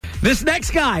This next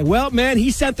guy, well, man,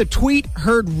 he sent the tweet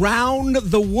heard round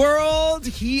the world.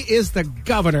 He is the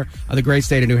governor of the great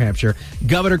state of New Hampshire.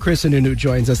 Governor Chris Sununu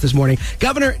joins us this morning.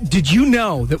 Governor, did you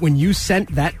know that when you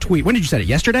sent that tweet, when did you send it?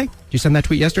 Yesterday? Did you send that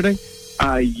tweet yesterday?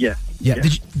 Yes. Yeah.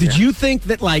 Did you think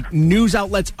that, like, news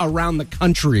outlets around the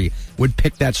country would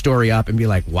pick that story up and be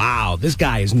like, wow, this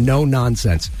guy is no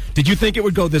nonsense? Did you think it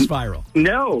would go this viral?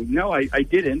 No, I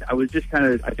didn't. I was just kind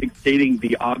of, I think, stating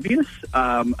the obvious.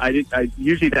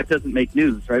 Usually that doesn't make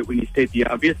news, right, when you state the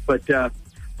obvious. But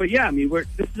yeah, I mean,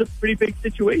 this is a pretty big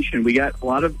situation. We got a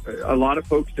lot of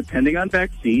folks depending on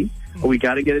vaccine. We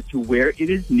got to get it to where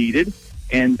it is needed.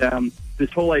 And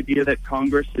this whole idea that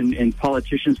Congress and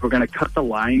politicians were going to cut the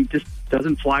line just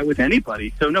doesn't fly with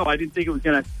anybody. So, no, I didn't think it was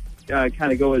going to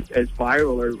kind of go as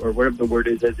viral or whatever the word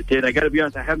is as it did. I got to be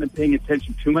honest, I haven't been paying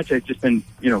attention too much. I've just been,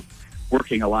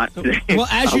 working a lot today. Well,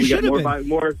 as you should have been.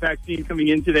 More vaccine coming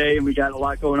in today, and we got a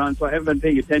lot going on, so I haven't been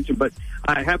paying attention. But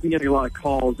I have been getting a lot of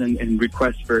calls and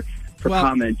requests for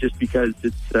comment just because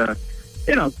it's...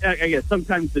 I guess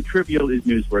sometimes the trivial is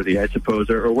newsworthy, I suppose,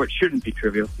 or what shouldn't be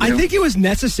trivial. I think it was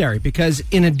necessary because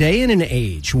in a day and an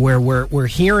age where we're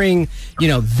hearing,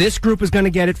 this group is going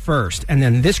to get it first, and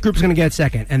then this group is going to get it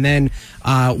second, and then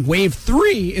wave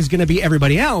 3 is going to be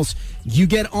everybody else. You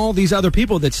get all these other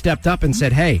people that stepped up and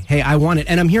said, hey, I want it.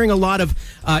 And I'm hearing a lot of,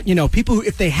 people who,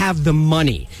 if they have the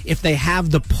money, if they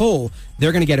have the pull,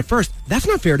 they're going to get it first. That's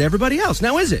not fair to everybody else.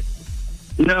 Now, is it?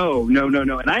 No.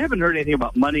 And I haven't heard anything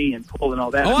about money and pull and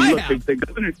all that. The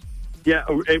governors,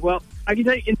 well, I can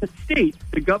tell you in the state,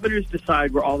 the governors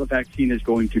decide where all the vaccine is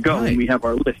going to go, right. And we have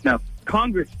our list. Now,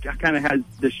 Congress kind of has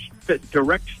this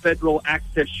direct federal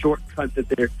access shortcut that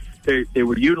they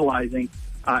were utilizing,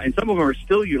 and some of them are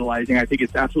still utilizing. I think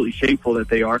it's absolutely shameful that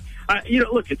they are.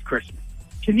 Look, it's Christmas.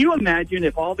 Can you imagine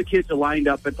if all the kids are lined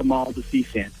up at the mall to see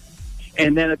Santa,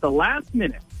 and then at the last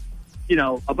minute,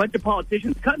 a bunch of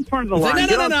politicians cut in front of the line.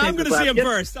 No, I'm going to see him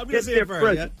first. I'm going to see him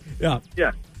first.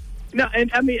 Yeah. No, and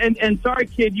I mean, and sorry,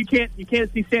 kid, you can't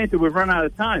see Santa. We've run out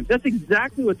of time. That's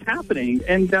exactly what's happening,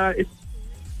 and it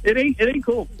ain't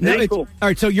cool. It ain't cool. All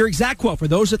right. So your exact quote for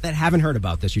those that haven't heard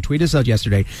about this, you tweeted us out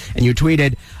yesterday, and you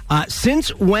tweeted,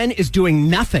 "Since when is doing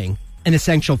nothing an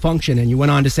essential function?" And you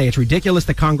went on to say, it's ridiculous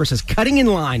that Congress is cutting in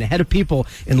line ahead of people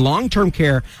in long-term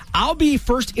care. I'll be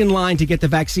first in line to get the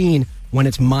vaccine when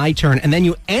it's my turn. And then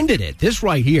you ended it. This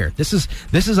right here. This is,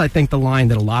 I think, the line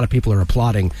that a lot of people are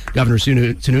applauding Governor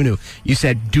Sununu. You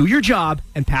said, do your job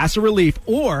and pass a relief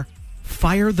or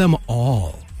fire them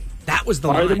all. That was the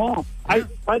line. Fire them all.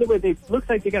 By the way, it looks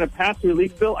like they got a pass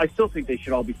relief bill. I still think they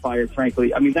should all be fired,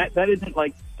 frankly. I mean, that isn't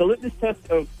like the litmus test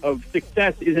of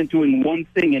success isn't doing one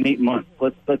thing in 8 months.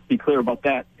 Let's be clear about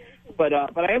that. But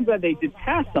I am glad they did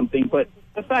pass something. But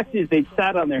the fact is, they've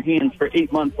sat on their hands for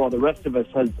 8 months while the rest of us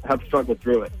have struggled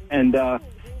through it. And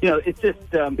it's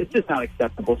just not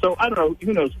acceptable. So I don't know.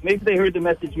 Who knows? Maybe they heard the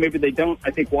message. Maybe they don't.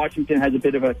 I think Washington has a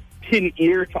bit of a tin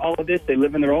ear to all of this. They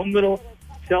live in their own little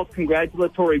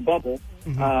self-congratulatory bubble.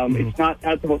 It's not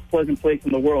the most pleasant place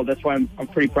in the world. That's why I'm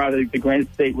pretty proud of the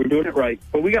Granite State. We're doing it right.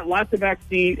 But we got lots of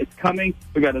vaccine. It's coming.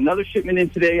 We got another shipment in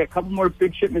today. A couple more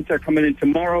big shipments are coming in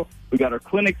tomorrow. We got our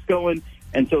clinics going.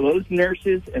 And so those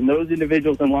nurses and those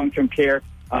individuals in long-term care,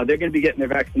 they're going to be getting their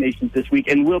vaccinations this week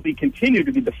and will continue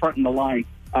to be the front in the line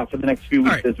for the next few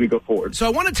weeks as we go forward. So I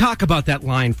want to talk about that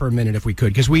line for a minute, if we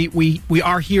could, because we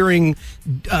are hearing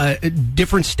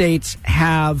different states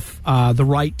have the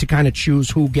right to kind of choose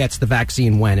who gets the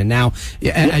vaccine when. And now,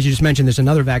 as you just mentioned, there's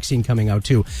another vaccine coming out,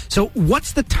 too. So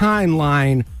what's the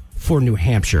timeline for New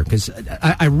Hampshire? Because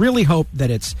I really hope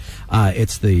that it's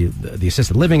the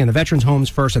assisted living and the veterans homes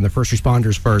first and the first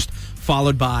responders first,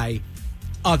 followed by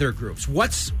other groups.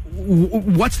 What's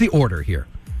the order here?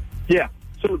 Yeah.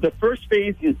 So the first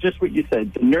phase is just what you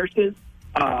said. The nurses,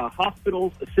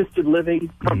 hospitals, assisted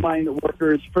living, frontline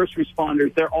workers, first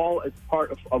responders, they're all as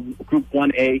part of Group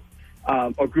 1A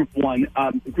or Group 1.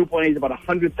 Group 1A is about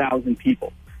 100,000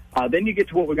 people. Then you get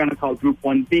to what we're going to call Group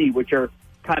 1B, which are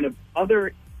kind of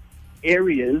other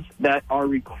areas that are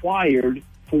required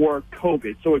for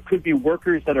COVID. So it could be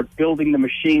workers that are building the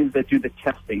machines that do the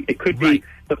testing. It could be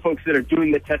the folks that are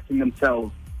doing the testing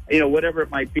themselves, whatever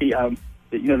it might be.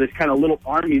 This kind of little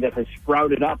army that has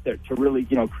sprouted up there to really,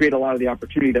 create a lot of the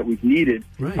opportunity that we've needed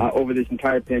over this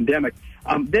entire pandemic.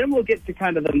 Then we'll get to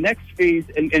kind of the next phase,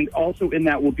 and also in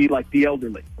that will be like the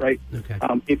elderly, right? Okay.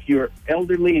 If you're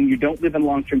elderly and you don't live in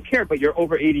long-term care, but you're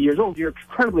over 80 years old, you're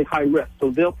incredibly high risk, so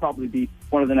they'll probably be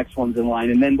one of the next ones in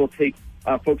line. And then we'll take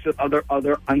folks with other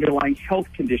underlying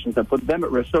health conditions that put them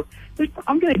at risk. So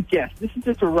I'm going to guess, this is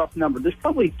just a rough number, there's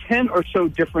probably 10 or so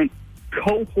different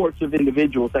cohorts of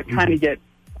individuals that kind of get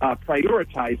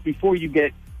prioritized before you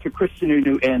get to Chris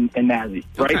Sununu and Nazi,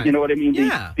 right? Okay. You know what I mean?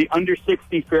 Yeah. The under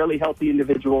 60, fairly healthy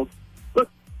individuals. Look,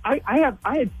 I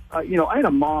had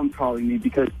a mom calling me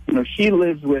because she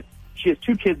has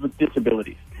 2 kids with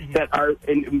disabilities that are,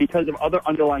 and because of other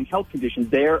underlying health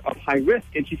conditions, they're of high risk.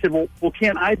 And she said, well,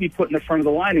 can't I be put in the front of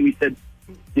the line? And we said,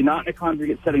 you're not in a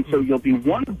congregate setting, so you'll be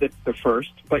one of the first,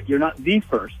 but you're not the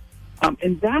first.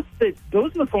 And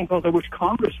those are the phone calls I wish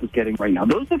Congress was getting right now.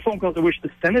 Those are the phone calls I wish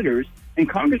the senators and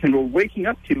congressmen were waking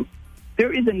up to.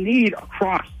 There is a need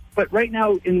across, but right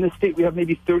now in this state we have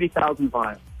maybe 30,000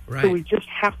 vials. Right. So we just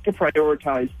have to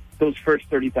prioritize those first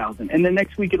 30,000. And then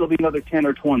next week it'll be another 10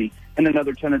 or 20 and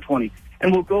another 10 or 20.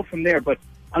 And we'll go from there. But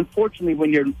unfortunately,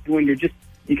 when you're just,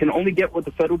 you can only get what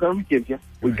the federal government gives you.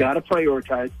 We've got to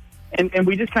prioritize. And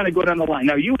we just kind of go down the line.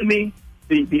 Now, you and me,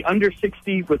 the under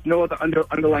 60 with no other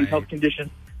underlying health conditions,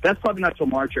 that's probably not till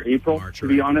March or April, to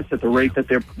be honest, at the rate that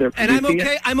they're producing. And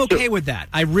I'm okay with that.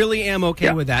 I really am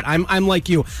okay with that. I'm like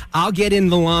you. I'll get in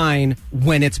the line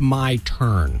when it's my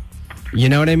turn. You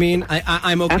know what I mean?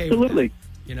 I'm okay Absolutely. with that.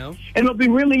 You know? And it'll be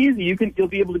really easy. You'll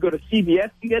be able to go to CVS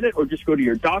and get it, or just go to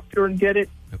your doctor and get it.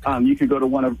 Okay. You can go to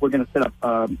we're going to set up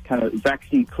kind of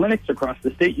vaccine clinics across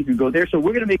the state. You can go there. So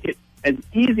we're going to make it as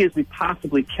easy as we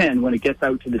possibly can when it gets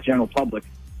out to the general public.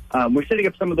 We're setting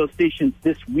up some of those stations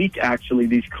this week, actually.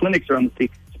 These clinics are on the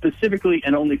state specifically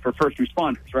and only for first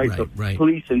responders, right?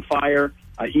 Police and fire,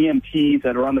 EMTs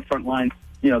that are on the front line.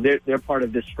 They're part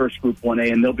of this first Group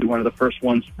 1A, and they'll be one of the first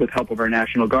ones with help of our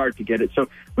National Guard to get it. So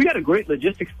we got a great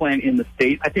logistics plan in the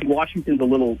state. I think Washington's a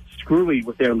little screwy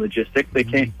with their logistics. They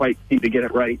can't quite seem to get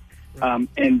it right.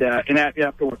 And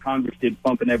after what Congress did,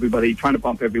 trying to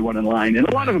bump everyone in line. And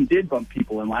a lot of them did bump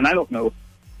people in line. I don't know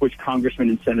which congressmen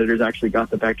and senators actually got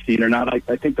the vaccine or not.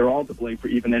 I think they're all to blame for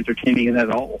even entertaining it at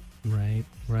all. Right.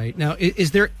 Now,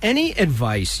 is there any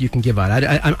advice you can give out?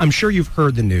 I'm sure you've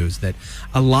heard the news that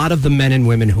a lot of the men and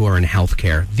women who are in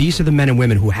healthcare, these are the men and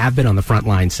women who have been on the front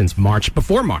line since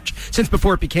before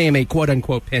it became a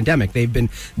quote-unquote pandemic. They've been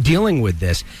dealing with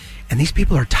this, and these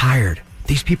people are tired.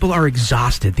 These people are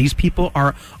exhausted. These people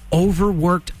are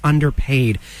overworked,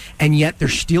 underpaid, and yet they're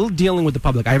still dealing with the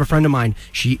public. I have a friend of mine.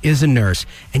 She is a nurse,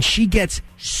 and she gets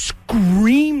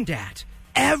screamed at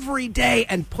every day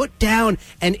and put down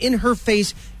and in her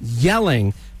face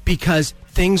yelling because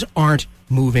things aren't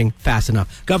moving fast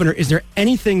enough. Governor, is there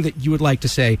anything that you would like to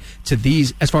say to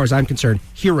these, as far as I'm concerned,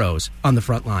 heroes on the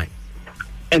front line?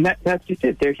 And that's just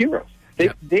it. They're heroes.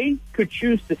 They could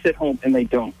choose to sit home, and they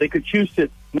don't. They could choose to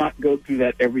not go through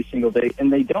that every single day,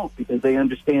 and they don't, because they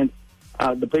understand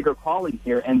the bigger calling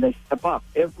here, and they step up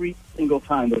every single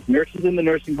time. Those nurses in the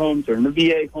nursing homes or in the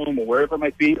VA home or wherever it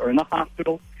might be, or in the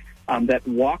hospital, that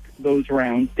walk those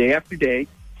rounds day after day,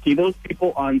 see those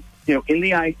people in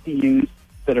the ICUs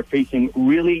that are facing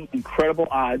really incredible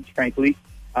odds, frankly.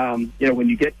 When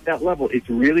you get to that level, it's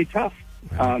really tough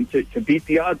to beat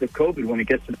the odds of COVID when it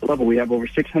gets to the level. We have over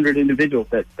 600 individuals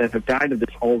that have died of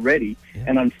this already,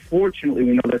 and unfortunately,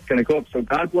 we know that's going to go up. So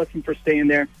God bless them for staying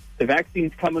there. The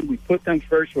vaccine's coming. We put them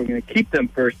first. We're going to keep them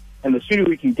first, and the sooner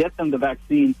we can get them the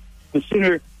vaccine, the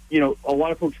sooner a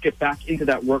lot of folks get back into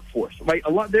that workforce. Right?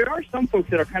 There are some folks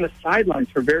that are kind of sidelines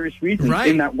for various reasons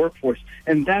in that workforce,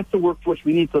 and that's the workforce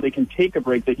we need so they can take a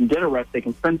break, they can get a rest, they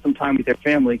can spend some time with their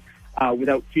family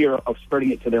without fear of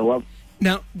spreading it to their loved ones.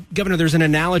 Now, Governor, there's an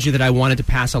analogy that I wanted to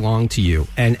pass along to you,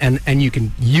 and you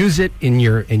can use it in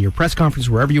your press conference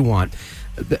wherever you want.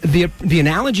 The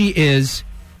analogy is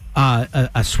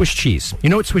a Swiss cheese. You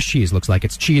know what Swiss cheese looks like?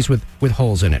 It's cheese with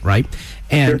holes in it, right?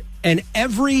 And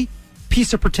every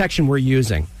piece of protection we're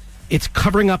using, it's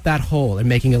covering up that hole and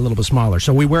making it a little bit smaller.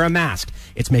 So we wear a mask,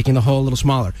 it's making the hole a little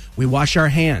smaller. We wash our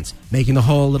hands, making the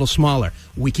hole a little smaller.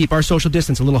 We keep our social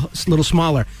distance a little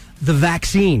smaller. The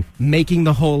vaccine, making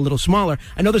the hole a little smaller.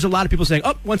 I know there's a lot of people saying,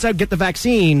 once I get the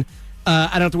vaccine, I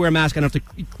don't have to wear a mask, I don't have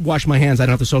to wash my hands, I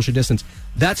don't have to social distance.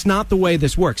 That's not the way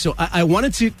this works. So I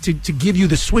wanted to give you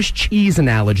the Swiss cheese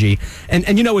analogy, and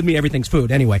with me, everything's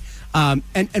food anyway.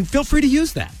 And feel free to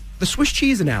use that. The Swiss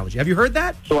cheese analogy. Have you heard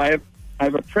that? So I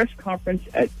have a press conference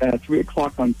at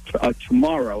 3:00 on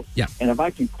tomorrow. Yeah. And if I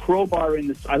can crowbar in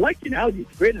this, I like the analogy.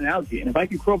 It's a great analogy. And if I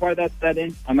can crowbar that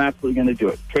in, I'm absolutely going to do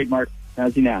it. Trademark.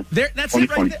 That's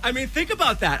it right there. I mean, think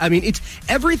about that. I mean, it's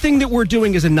everything that we're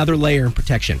doing is another layer of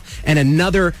protection and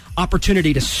another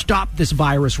opportunity to stop this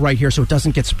virus right here so it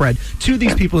doesn't get spread to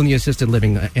these people in the assisted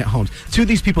living homes, to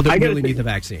these people that really need the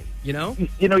vaccine.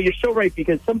 You're so right,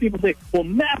 because some people say, well,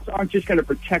 masks aren't just going to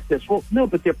protect us. Well, no,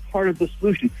 but they're part of the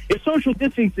solution. If social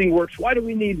distancing works, why do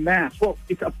we need masks? Well,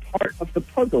 it's a part of the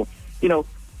puzzle.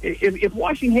 If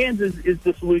washing hands is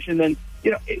the solution, then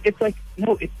it's like,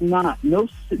 no, it's not.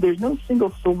 There's no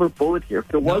single silver bullet here. If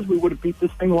there was, we would have beat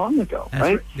this thing long ago,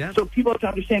 right? Yeah. So people have to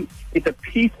understand it's a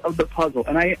piece of the puzzle.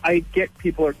 And I get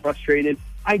people are frustrated.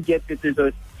 I get that there's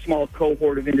a small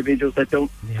cohort of individuals that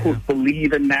don't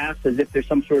believe in masks as if there's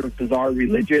some sort of bizarre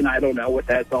religion. I don't know what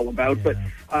that's all about. But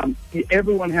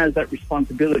everyone has that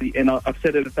responsibility. And I've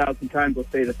said it 1,000 times. I'll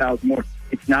say it 1,000 more.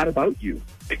 It's not about you.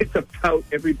 It's about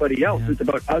everybody else. Yeah. It's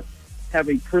about us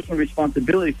having personal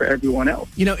responsibility for everyone else.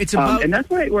 It's about... and that's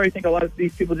where I think a lot of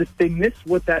these people they miss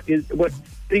what that is.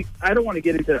 I don't want to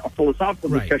get into a philosophical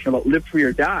discussion about live free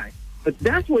or die, but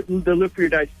that's what the live free or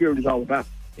die spirit is all about.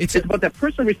 It's about that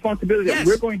personal responsibility that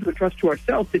we're going to entrust to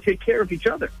ourselves to take care of each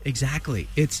other. Exactly.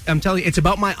 I'm telling you, it's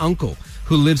about my uncle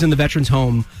who lives in the Veterans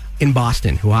Home in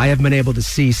Boston, who I have been able to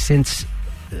see since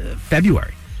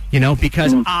February.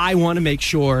 Because I want to make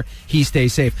sure he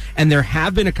stays safe. And there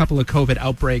have been a couple of COVID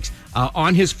outbreaks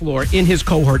on his floor, in his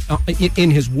cohort,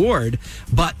 in his ward,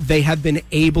 but they have been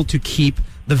able to keep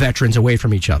the veterans away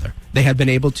from each other. They have been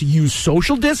able to use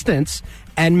social distance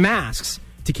and masks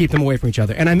to keep them away from each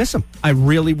other. And I miss him. I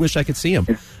really wish I could see him.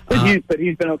 But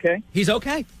he's been okay? He's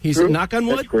okay. He's knock on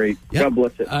wood. That's great. Yep. God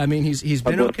bless it. I mean, he's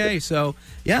been okay. So,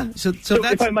 yeah. So that's...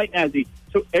 If I might, Nazi,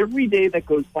 so every day that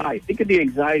goes by, think of the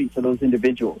anxiety for those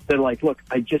individuals. They're like, look,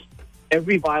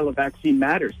 every vial of vaccine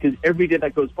matters because every day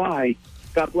that goes by,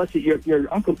 God bless it,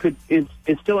 your uncle is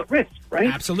still at risk, right?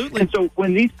 Absolutely. And so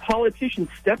when these politicians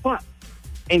step up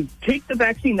and take the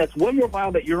vaccine, that's one more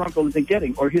vial that your uncle isn't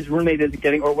getting or his roommate isn't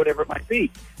getting or whatever it might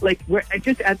be. Like, we're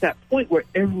just at that point where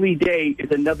every day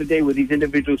is another day where these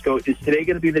individuals go, is today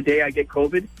going to be the day I get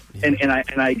COVID? Yeah.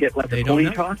 And I get like a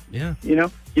coin toss? Yeah.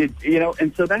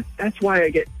 And so that's why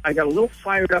I got a little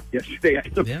fired up yesterday, I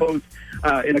suppose,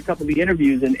 in a couple of the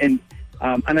interviews and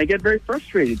I get very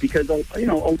frustrated because,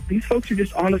 these folks are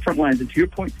just on the front lines. And to your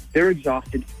point, they're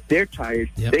exhausted. They're tired.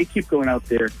 Yep. They keep going out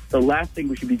there. The last thing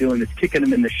we should be doing is kicking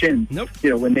them in the shins. Nope.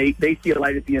 When they see a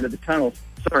light at the end of the tunnel,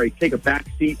 take a back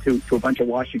seat to a bunch of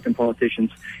Washington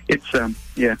politicians. It's,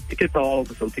 it gets all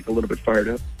of us will take a little bit fired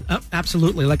up. Oh,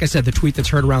 absolutely. Like I said, the tweet that's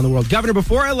heard around the world. Governor,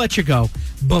 before I let you go,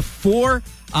 before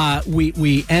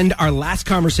we end our last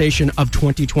conversation of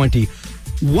 2020,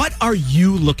 what are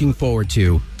you looking forward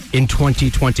to in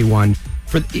 2021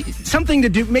 for something to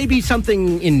do, maybe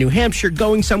something in New Hampshire,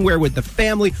 going somewhere with the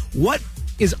family? What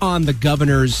is on the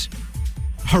governor's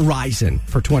horizon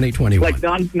for 2021?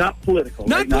 Like not political.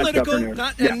 Not political,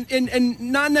 and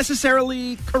not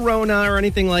necessarily Corona or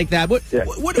anything like that. What's your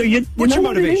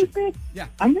motivation? Yeah.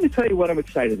 I'm going to tell you what I'm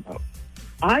excited about.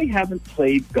 I haven't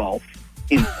played golf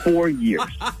in 4 years.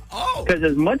 Because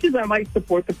as much as I might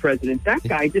support the president, that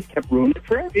guy just kept ruining it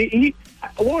forever.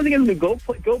 What was he going to do?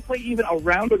 Go play even a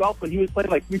round of golf when he was playing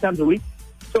like 3 times a week?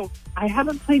 So I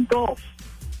haven't played golf.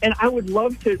 And I would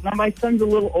love to. Now my son's a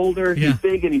little older. He's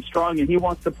big and he's strong and he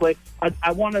wants to play.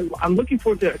 I'm looking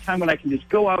forward to a time when I can just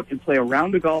go out and play a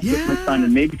round of golf with my son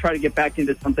and maybe try to get back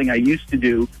into something I used to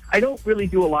do. I don't really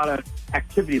do a lot of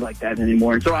activity like that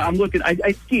anymore. And so I'm looking.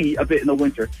 I ski a bit in the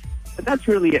winter. But that's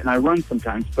really it, and I run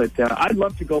sometimes. But I'd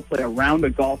love to go play a round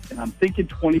of golf, and I'm thinking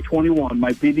 2021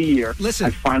 might be the year I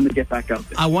finally get back out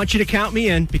there. I want you to count me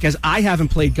in because I haven't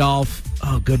played golf,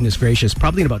 oh, goodness gracious,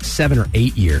 probably in about 7 or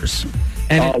 8 years.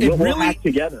 And we'll hack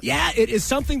together. Yeah, it is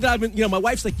something that I've been, my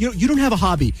wife's like, you don't have a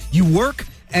hobby. You work,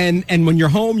 and when you're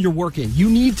home, you're working. You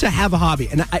need to have a hobby.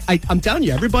 And I'm telling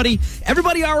you, everybody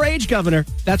our age, Governor,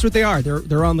 that's what they are.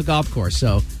 They're on the golf course,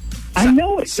 so... I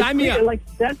know it. Sign me up. Like,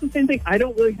 that's the same thing. I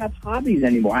don't really have hobbies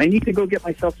anymore. I need to go get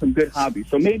myself some good hobbies.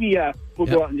 So maybe we'll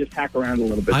go out and just hack around a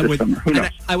little bit this summer. Who knows?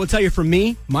 I will tell you, for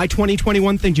me, my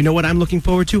 2021 thing, do you know what I'm looking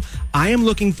forward to? I am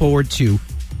looking forward to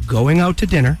going out to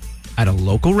dinner at a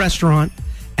local restaurant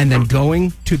and then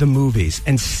going to the movies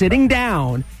and sitting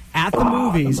down at the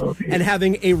movies and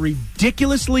having a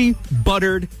ridiculously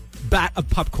buttered bat of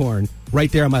popcorn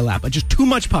right there on my lap. Just too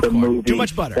much popcorn, too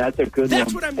much butter. That's a good one.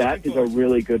 That's what I'm looking for. That is a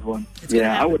really good one.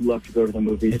 I would love to go to the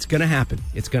movies. It's going to happen.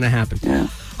 It's going to happen. Yeah.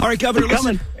 All right, Governor,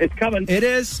 listen. It's coming. It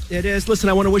is. Listen,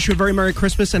 I want to wish you a very Merry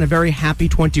Christmas and a very happy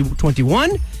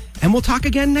 2021, and we'll talk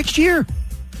again next year.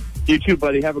 You too,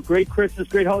 buddy. Have a great Christmas,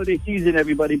 great holiday season,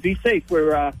 everybody. Be safe.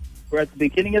 We're at the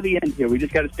beginning of the end here. We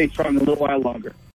just got to stay strong a little while longer.